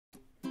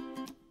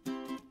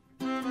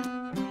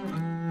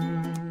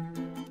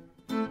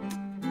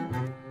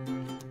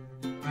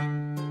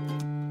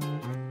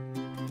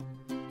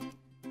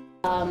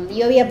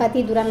Jo havia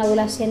patit durant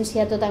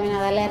l'adolescència tota mena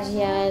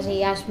d'al·lèrgies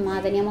i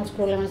asma, tenia molts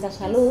problemes de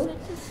salut,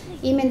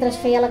 i mentre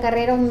feia la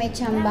carrera un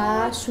metge em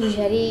va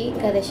suggerir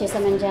que deixés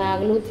de menjar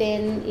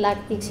gluten,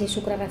 làctics i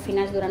sucres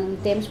refinats durant un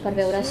temps per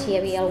veure si hi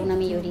havia alguna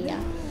milloria.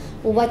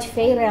 Ho vaig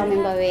fer i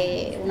realment va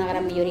haver una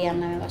gran milloria en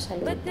la meva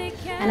salut.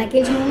 En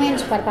aquells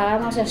moments, per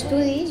pagar-me els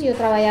estudis, jo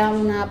treballava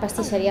en una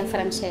pastisseria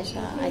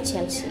francesa a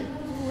Chelsea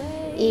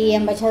i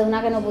em vaig adonar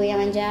que no podia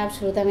menjar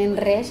absolutament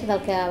res del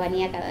que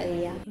venia cada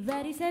dia.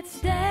 Ready, set,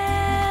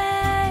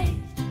 stay.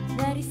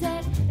 Ready,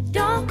 set,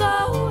 don't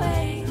go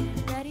away.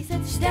 Ready,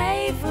 set,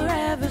 stay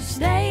forever.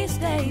 Stay,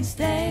 stay,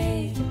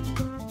 stay.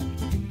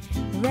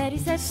 Ready,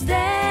 set,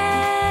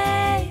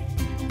 stay.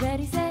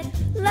 Ready, set,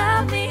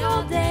 love me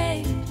all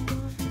day.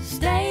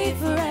 Stay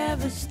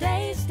forever,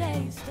 stay,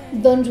 stay, stay.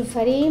 Doncs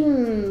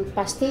oferim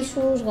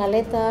pastissos,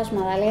 galetes,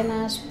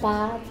 magdalenes,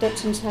 pa, tot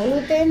sense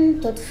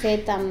gluten, tot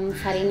fet amb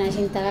farines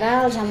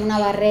integrals, amb una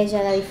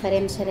barreja de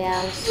diferents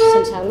cereals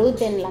sense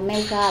gluten, la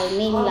melca, el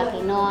mill, la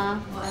quinoa,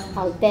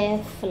 el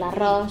tef,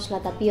 l'arròs, la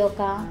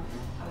tapioca,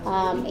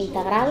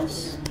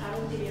 integrals.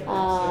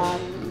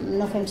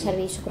 No fem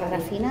servir sucre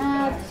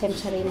refinat, fem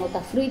servir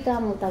molta fruita,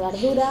 molta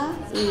verdura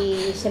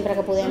i sempre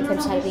que podem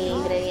fem servir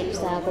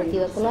ingredients de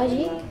cultiu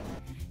ecològic.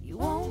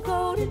 Won't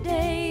go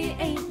today,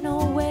 ain't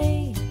no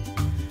way.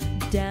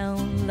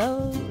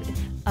 Download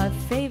our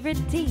favorite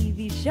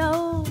TV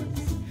shows,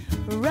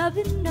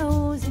 rubbing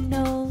nose and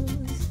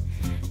nose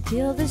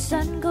till the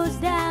sun goes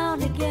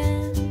down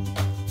again.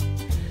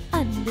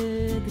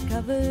 Under the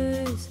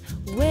covers,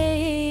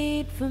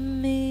 wait for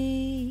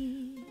me.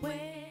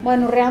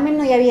 Bueno, realment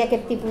no hi havia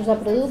aquest tipus de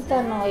producte,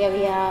 no hi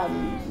havia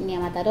ni a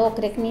Mataró,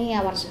 crec, ni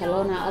a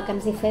Barcelona. El que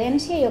ens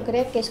diferencia jo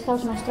crec que és que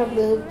els nostres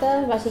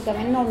productes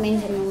bàsicament no el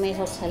mengen només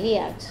els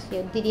celíacs.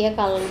 Jo et diria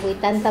que el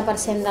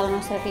 80% de la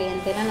nostra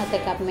clientela no té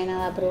cap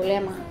mena de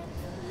problema.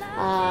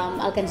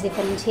 El que ens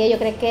diferencia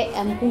jo crec que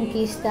hem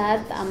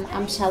conquistat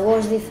amb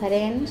sabors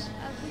diferents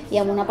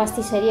i amb una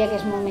pastisseria que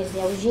és molt més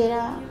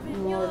lleugera,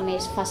 molt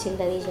més fàcil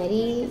de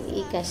digerir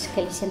i que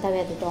li senta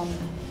bé a tothom.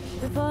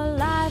 Before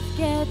life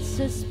gets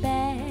us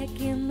back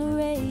in the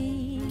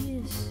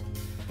race.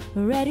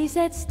 Ready,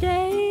 set,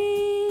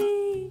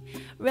 stay.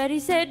 Ready,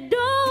 set,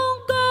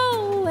 don't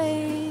go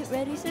away.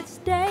 Ready, set,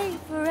 stay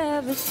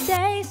forever.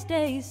 Stay,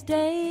 stay,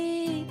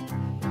 stay.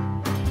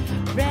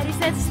 Ready,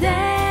 set,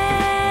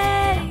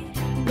 stay.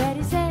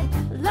 Ready, set,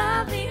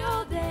 love me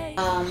all day.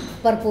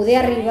 Per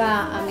poder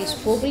arribar a més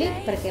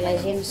públic, perquè la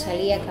gent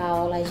celíaca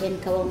o la gent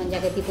que vol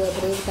menjar aquest tipus de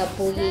producte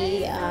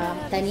pugui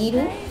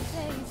tenir-ho,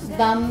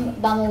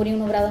 vam obrir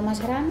un obrador més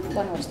gran,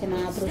 estem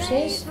en el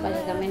procés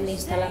bàsicament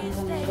d'instal·lar-nos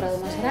en un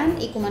obrador més gran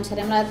i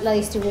començarem la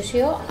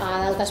distribució a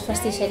d'altres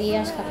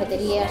pastisseries,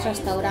 cafeteries,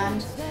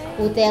 restaurants,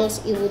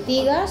 hotels i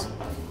botigues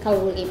que el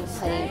vulguin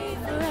oferir.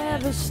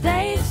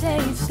 Stay,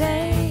 stay,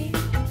 stay.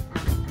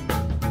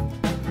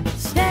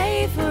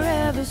 Stay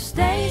forever,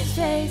 stay,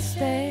 stay,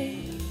 stay.